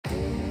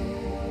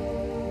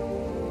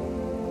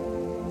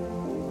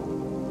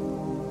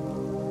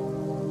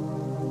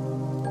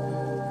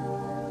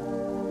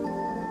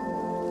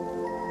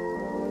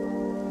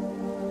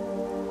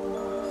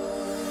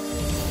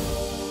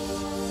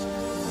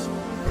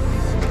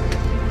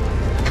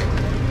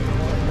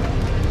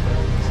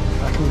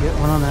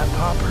one on that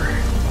popper.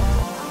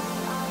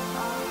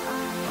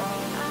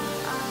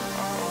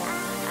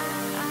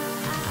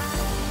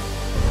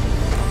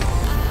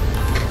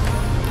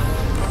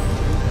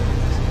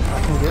 I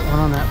can get one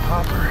on that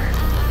popper.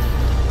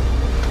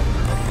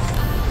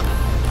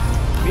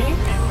 Me?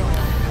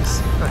 Let's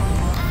see if I can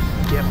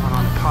get one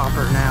on the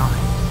popper now.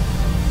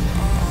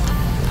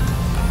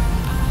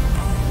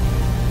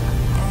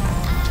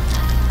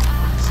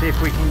 See if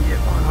we can get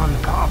one on the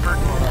popper.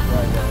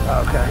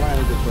 Okay.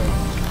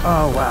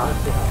 Oh wow.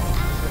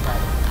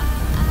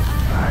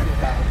 Alright.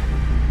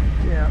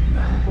 Yeah.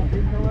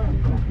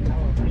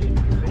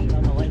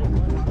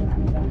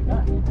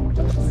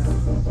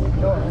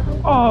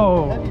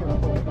 Oh!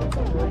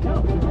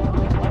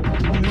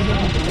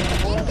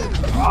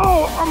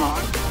 Oh, I'm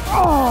on.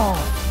 Oh!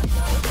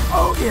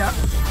 Oh yeah.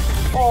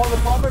 Oh, the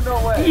popper, no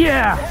way.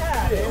 Yeah!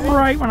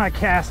 Right when I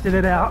casted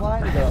it out.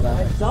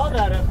 I saw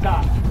that up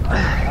top.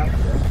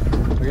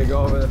 We're gonna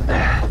go over this.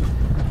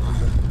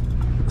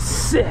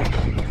 Sick.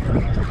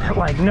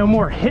 Like no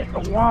more hit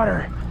the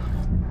water.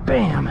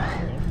 Bam.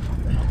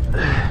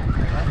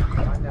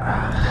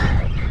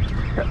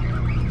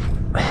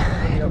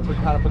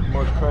 Kind of put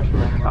more pressure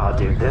on it. Oh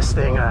dude, this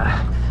thing I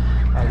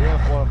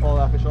want to follow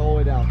that fish all the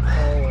way down.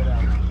 All the way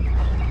down.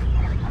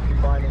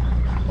 Keep binding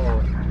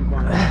forward. Keep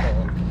binding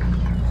forward.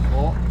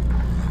 Oh.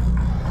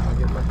 I'll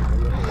get lucky.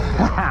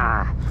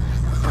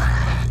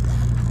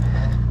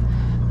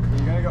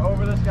 You're gonna go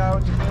over this guy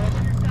with your bag?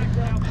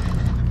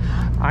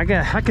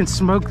 I can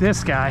smoke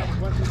this guy.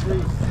 1, 2,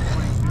 3.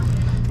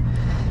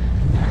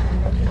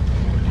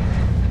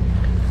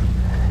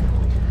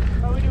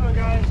 How we doing,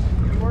 guys?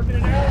 You working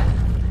it out?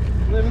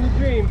 Living the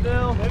dream,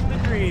 Bill. Living the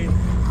dream.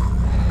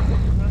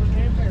 Another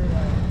day in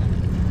paradise.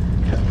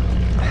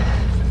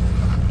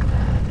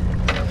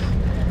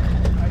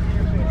 I get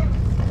your fish.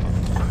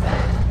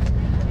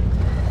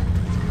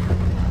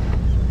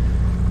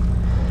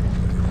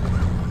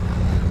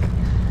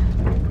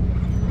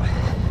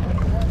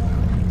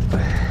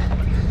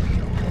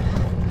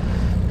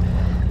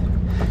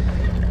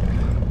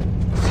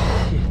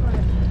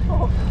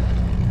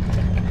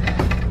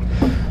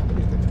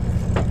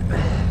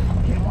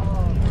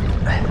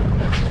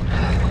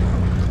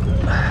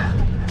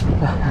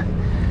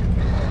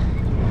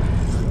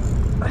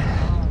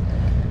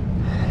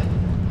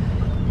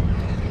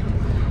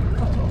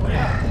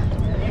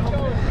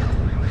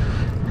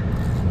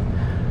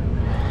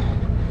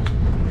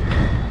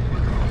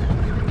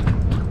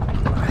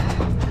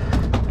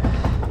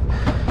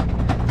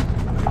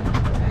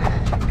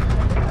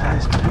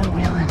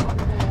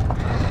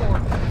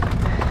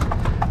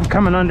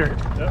 Coming under.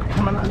 Yep.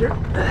 Coming under.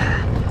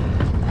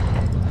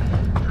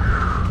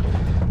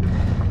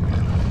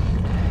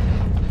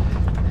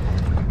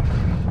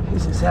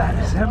 Is that?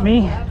 Is that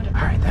me?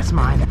 All right, that's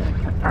mine.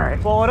 All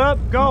right. Pull it up.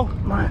 Go.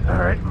 Mine. All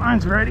right,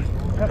 mine's ready.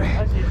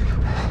 I see it.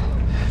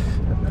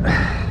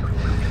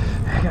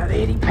 I got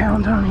 80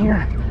 pounds on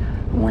here.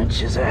 Winch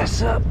his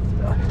ass up.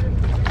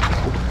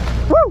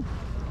 Woo!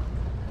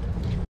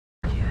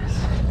 Yes.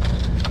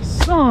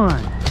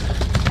 Son.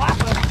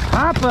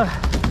 Papa.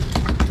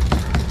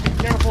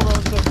 Careful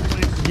those hooks,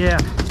 please. Yeah.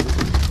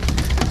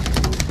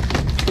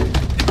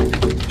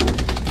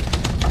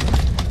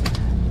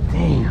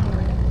 Damn.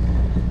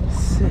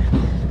 Sick.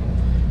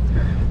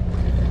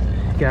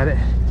 Got it.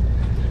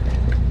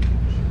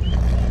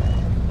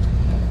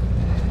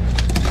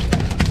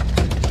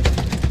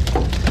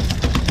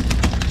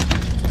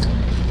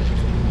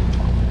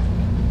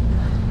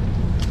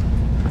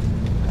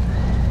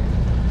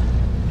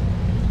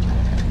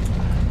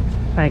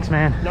 Thanks,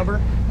 man.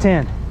 Number?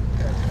 10.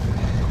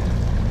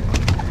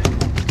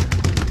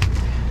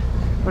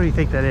 What do you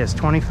think that is?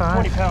 25?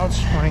 20 pounds.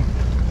 20.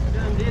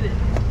 Done did it.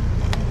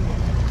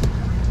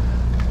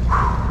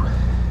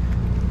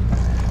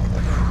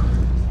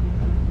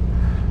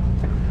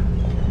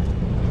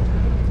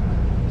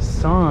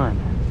 Son.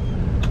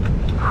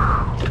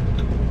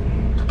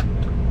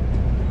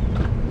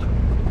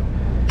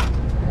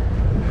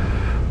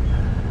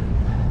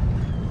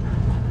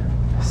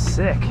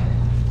 Sick.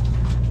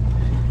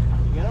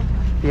 You get him?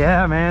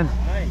 Yeah, man.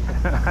 Nice.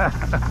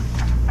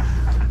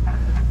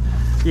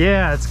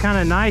 Yeah, it's kind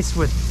of nice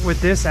with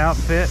this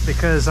outfit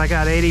because I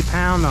got 80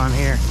 pound on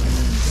here,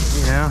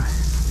 you know.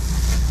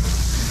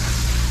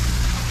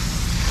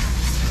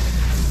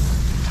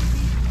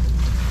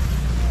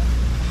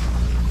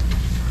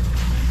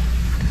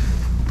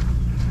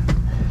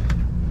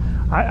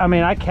 I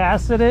mean, I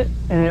casted it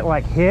and it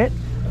like hit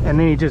and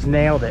then he just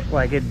nailed it.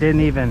 Like it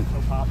didn't even,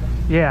 No popping.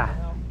 yeah.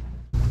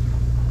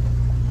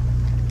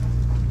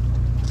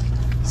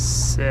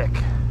 Sick.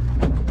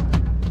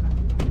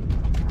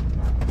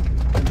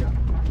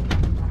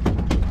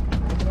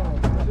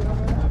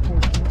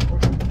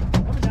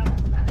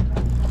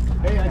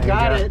 Hey, I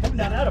got it. Coming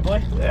down,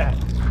 attaboy. Yeah.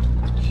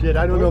 Shit,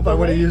 I don't know if I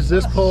want to use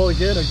this pole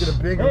again or get a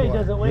bigger Hey, one.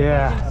 does it weigh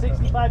Yeah.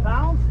 65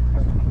 pounds?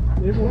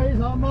 It weighs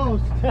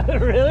almost.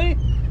 Really?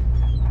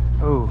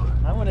 Ooh.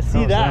 I want to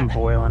see that. I'm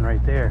boiling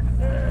right there.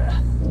 There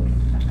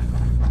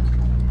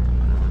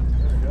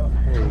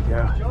you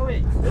go.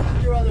 Joey, this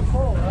is your by the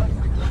pole, huh?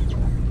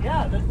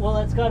 Yeah, well,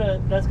 that's got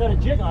a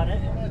jig on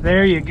it.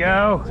 There you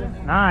go.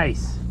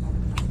 Nice.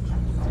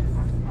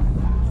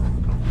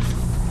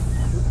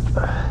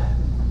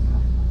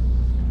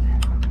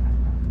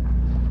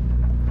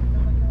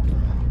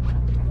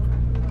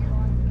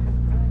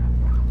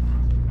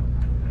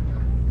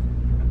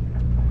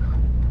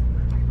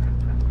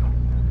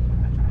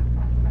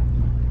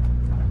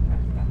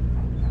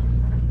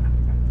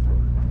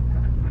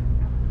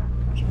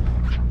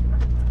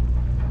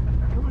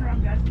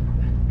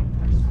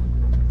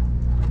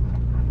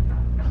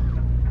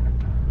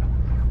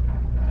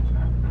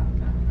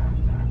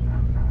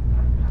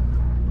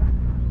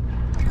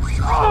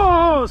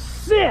 Oh,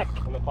 sick!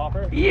 On the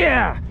popper?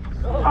 Yeah.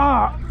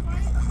 Oh,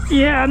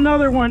 yeah,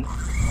 another one.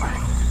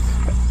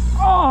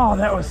 Oh,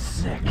 that was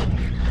sick.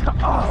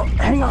 Oh,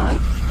 hang on.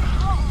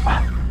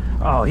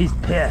 Oh, he's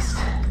pissed.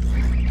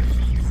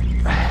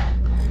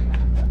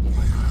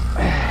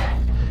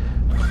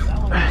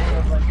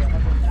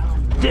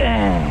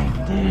 Dang,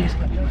 dude.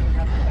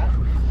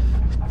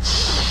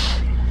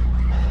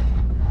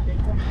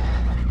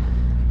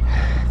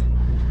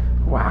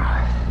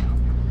 Wow.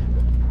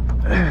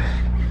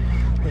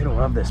 They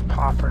love this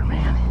popper,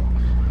 man.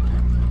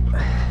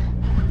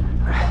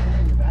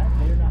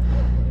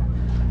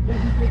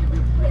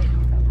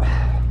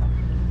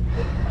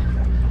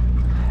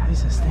 Why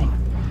is this thing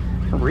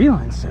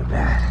reeling so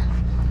bad?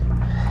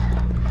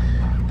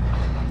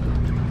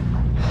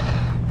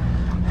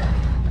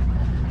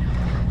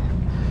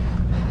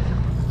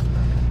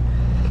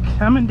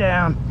 Coming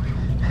down.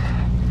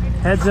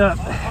 Heads up.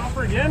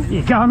 Popper again?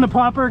 You got on the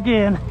popper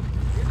again.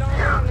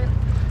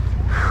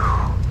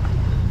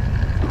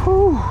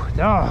 Whew,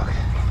 dog.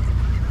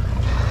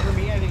 For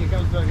me, I think it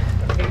comes to a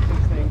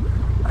patience thing.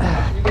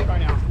 You get right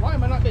now. Why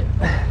am I not bit?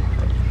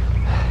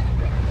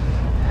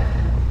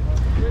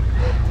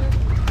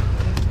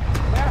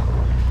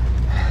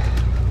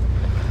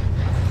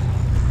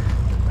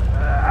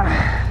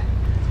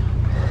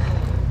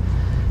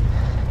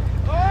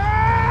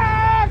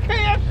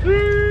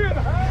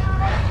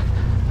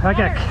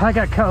 I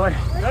got color.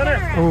 Gunner!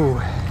 Ooh.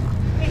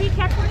 Did he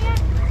catch one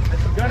yet?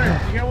 Gunner,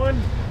 you got one?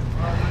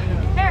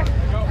 Here.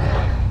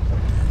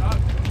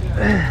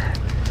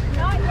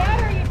 Not yet,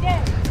 or you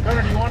did?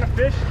 Gunner, do you want a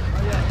fish? I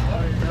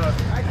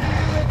see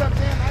you with up,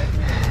 Sam. I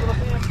see you, little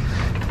Sam.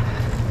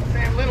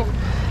 Sam, little.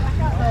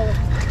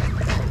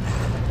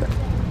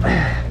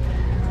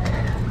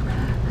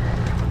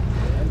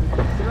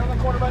 Sit around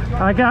the corner, bud.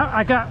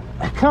 I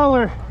got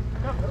color.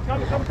 Come.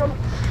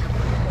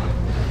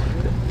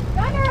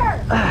 Gunner!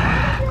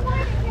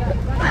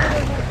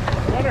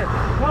 Gunner,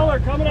 color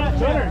coming at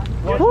Gunner.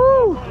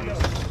 Woo!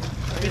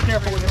 Be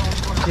careful with it.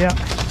 Yeah.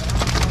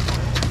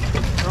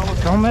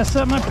 Don't mess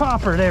up my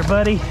popper there,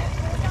 buddy.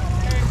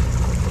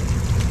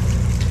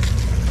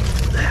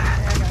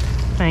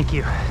 Thank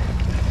you.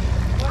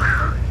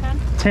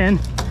 10.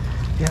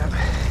 Yeah.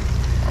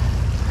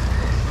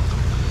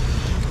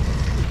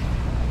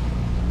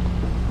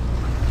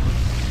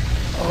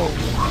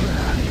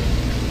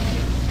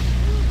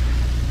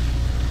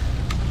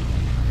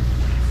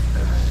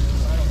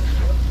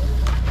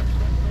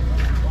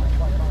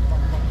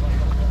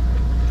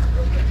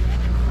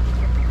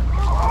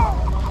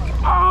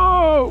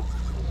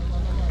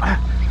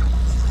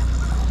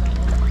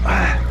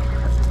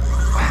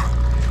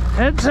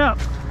 Heads up.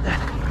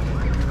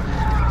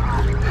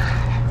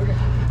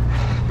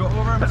 Go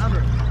over and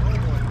under.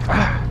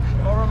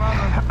 Over and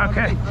under.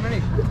 Okay.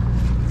 Underneath.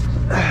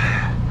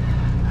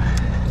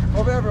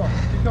 Over everyone.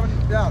 Keep coming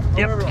down. Over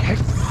Yep. everyone. Get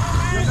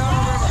down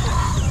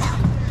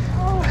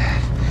over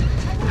everyone.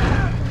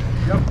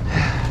 Yep.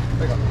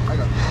 I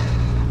got it.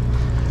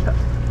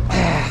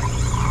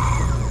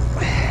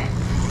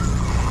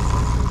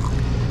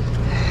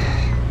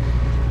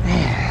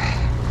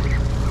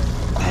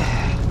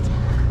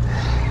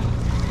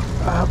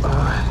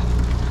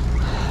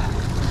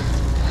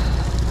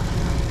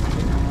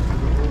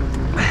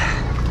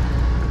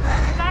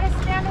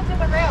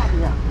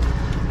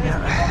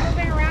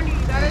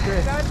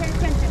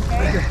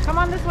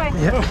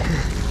 Yep.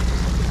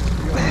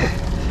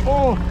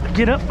 Oh,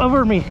 get up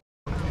over me.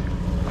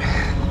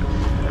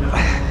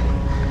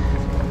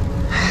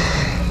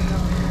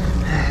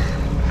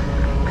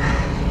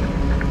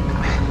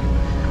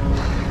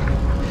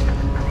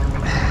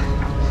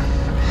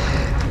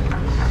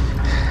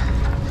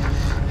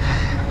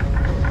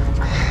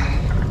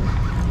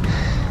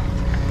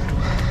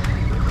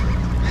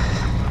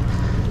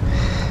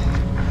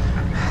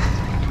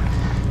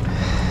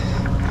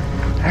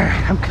 All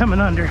right, I'm coming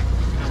under.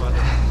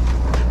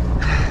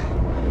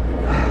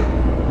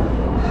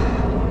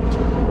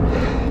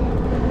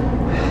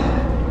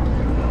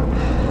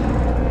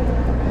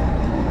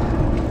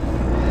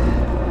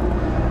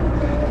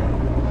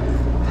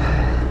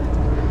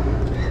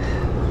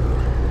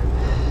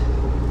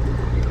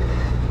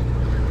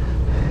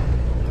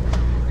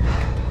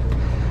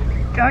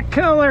 Got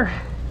color.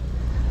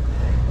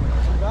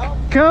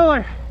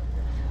 Color.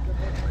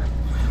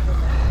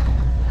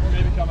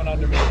 Maybe coming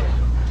under me.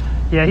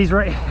 Yeah, he's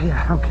right.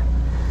 Yeah,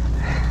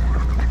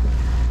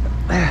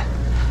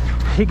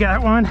 He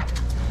got one.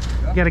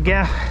 Got a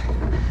gap.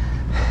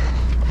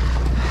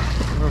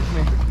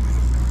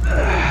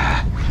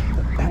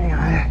 Hang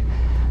on.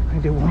 Let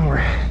me do one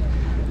more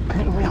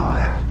pinwheel.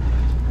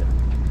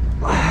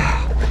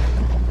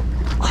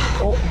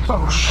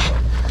 Oh shit.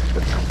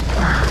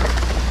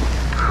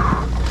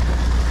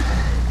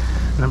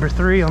 Number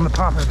 3 on the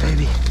popper,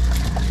 baby.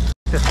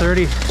 The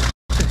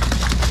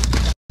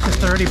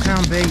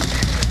 30-pound bait.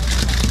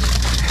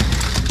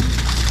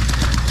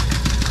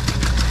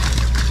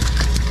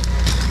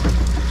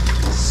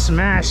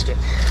 Smashed it.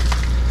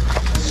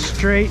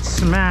 Straight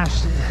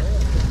smashed it.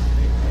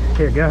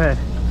 Here, go ahead.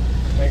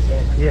 Thanks,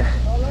 man. Yeah.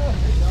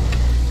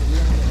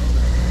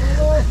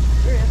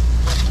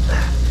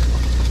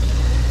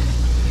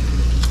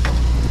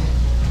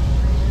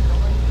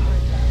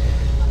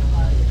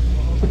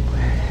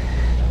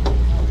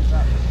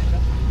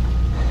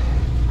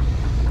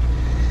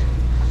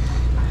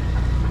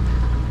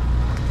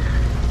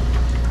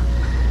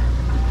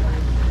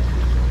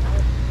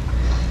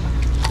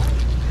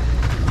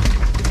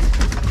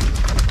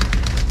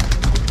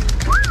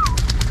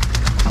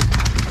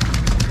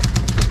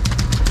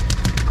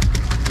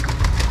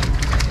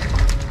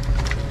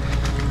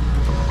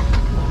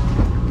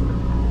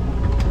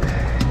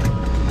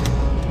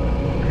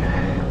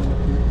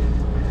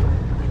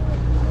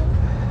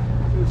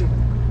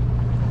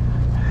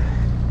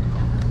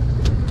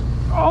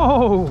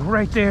 Oh,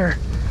 right there,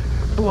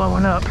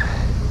 blowing up.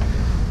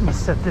 Let me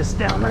set this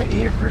down right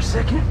here for a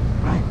second.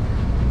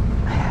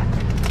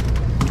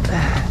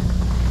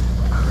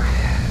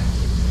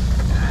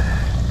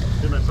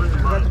 Is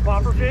that the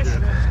popper fish?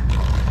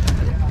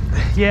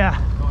 Yeah,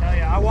 Hell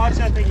yeah, I watched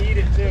that thing eat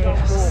it too. That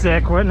was cool.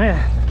 sick, wasn't it?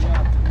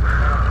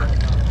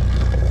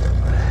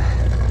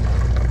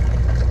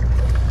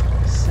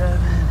 7,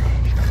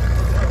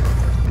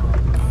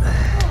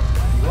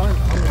 8.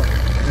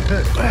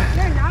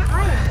 You're not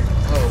on it.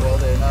 Oh, well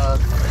then,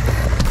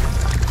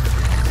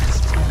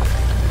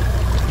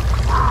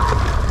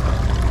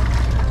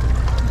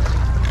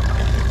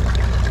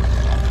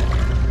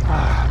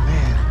 Oh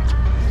man,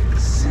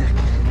 sick.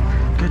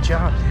 Good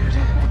job, dude.